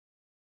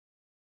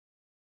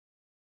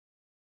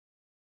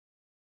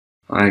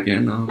Hi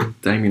again,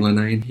 Damien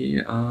Linnane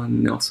here.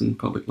 Nelson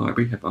Public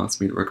Library have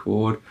asked me to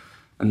record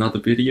another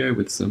video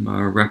with some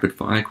rapid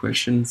fire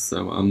questions.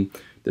 So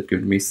they've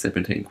given me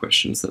 17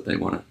 questions that they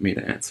wanted me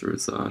to answer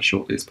as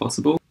shortly as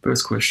possible.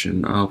 First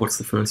question, what's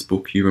the first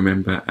book you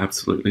remember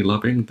absolutely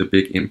loving? The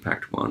big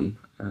impact one.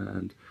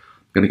 And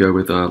I'm going to go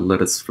with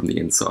Letters from the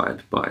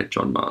Inside by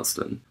John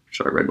Marsden,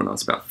 which I read when I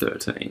was about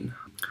 13.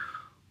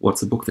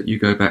 What's a book that you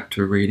go back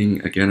to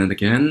reading again and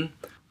again?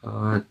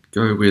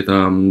 Go with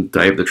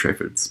Day of the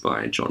Treffords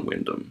by John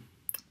Wyndham.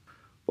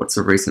 What's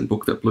a recent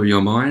book that blew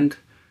your mind?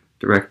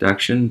 Direct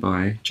Action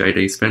by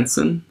J.D.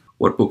 Svensson.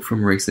 What book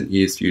from recent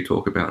years do you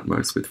talk about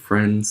most with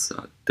friends?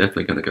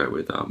 Definitely going to go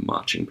with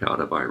Marching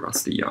Powder by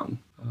Rusty Young.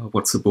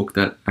 What's a book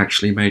that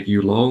actually made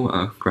you lol?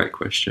 Great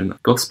question.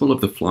 Gospel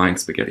of the Flying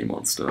Spaghetti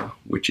Monster,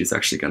 which is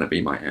actually going to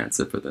be my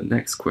answer for the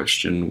next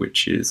question,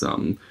 which is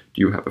do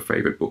you have a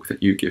favourite book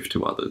that you give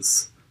to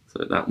others?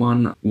 So that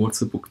one.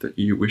 What's a book that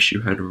you wish you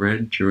had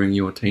read during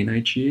your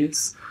teenage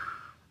years?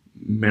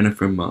 Men Are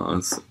From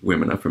Mars,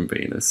 Women Are From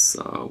Venus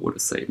would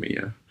have saved me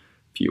a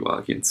few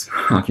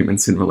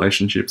arguments in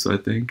relationships, I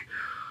think.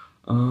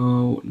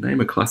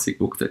 Name a classic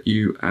book that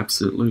you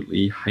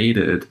absolutely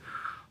hated.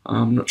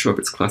 I'm not sure if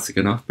it's classic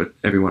enough, but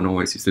everyone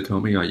always used to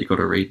tell me, oh, you got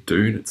to read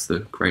Dune, it's the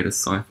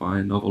greatest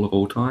sci-fi novel of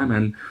all time,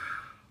 and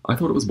I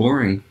thought it was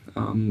boring.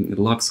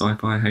 Loved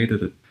sci-fi,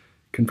 hated it.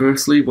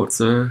 Conversely, what's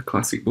a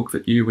classic book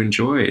that you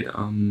enjoyed?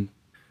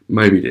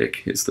 Moby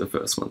Dick is the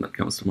first one that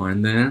comes to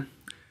mind there.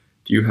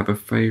 Do you have a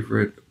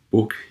favourite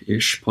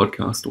book-ish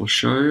podcast or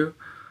show?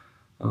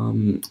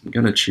 I'm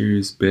going to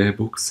choose Bear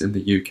Books in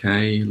the UK,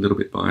 a little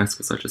bit biased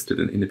because I just did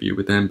an interview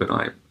with them, but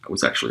I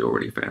was actually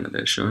already a fan of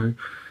their show.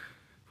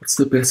 What's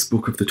the best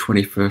book of the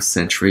 21st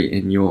century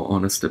in your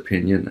honest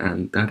opinion?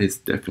 And that is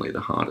definitely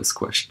the hardest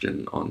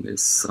question on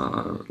this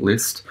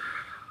list.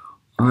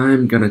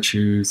 I'm going to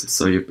choose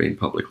So You've Been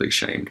Publicly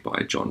Shamed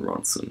by Jon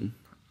Ronson,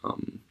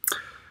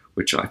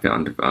 which I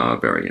found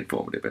very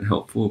informative and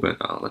helpful, but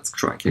let's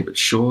try and keep it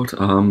short.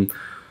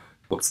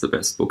 What's the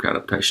best book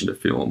adaptation to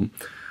film?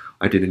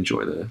 I did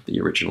enjoy the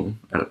original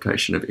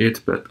adaptation of it,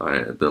 but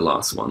the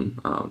last one,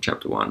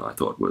 chapter 1, I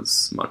thought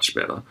was much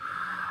better.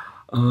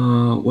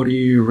 What are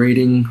you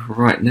reading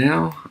right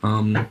now?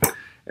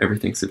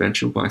 Everything's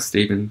Eventual by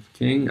Stephen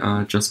King.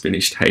 Just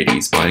finished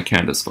Hades by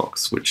Candace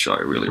Fox, which I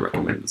really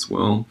recommend as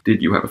well.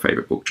 Did you have a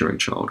favourite book during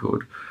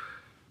childhood?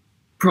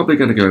 Probably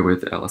going to go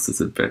with Alice's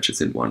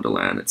Adventures in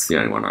Wonderland. It's the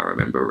only one I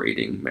remember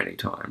reading many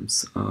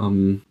times.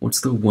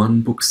 What's the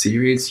one book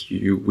series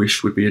you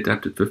wish would be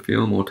adapted for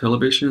film or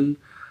television?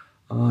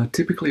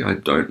 Typically I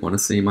don't want to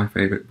see my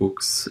favourite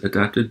books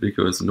adapted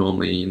because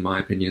normally, in my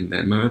opinion,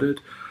 they're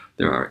murdered.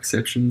 There are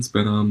exceptions,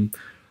 but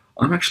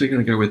I'm actually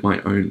going to go with my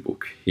own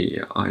book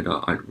here. I'd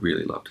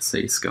really love to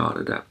see Scarred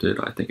adapted.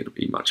 I think it'd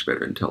be much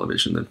better in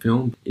television than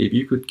film. If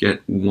you could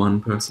get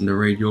one person to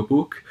read your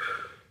book,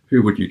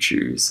 who would you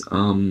choose?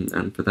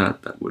 And for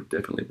that would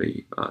definitely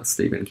be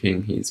Stephen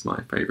King. He's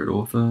my favourite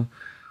author.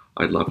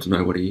 I'd love to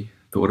know what he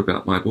thought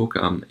about my book.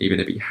 Even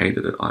if he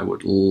hated it, I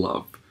would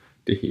love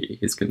to hear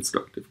his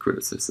constructive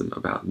criticism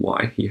about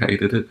why he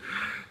hated it.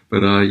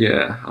 But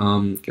yeah,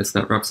 guess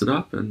that wraps it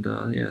up, and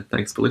yeah,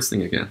 thanks for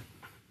listening again.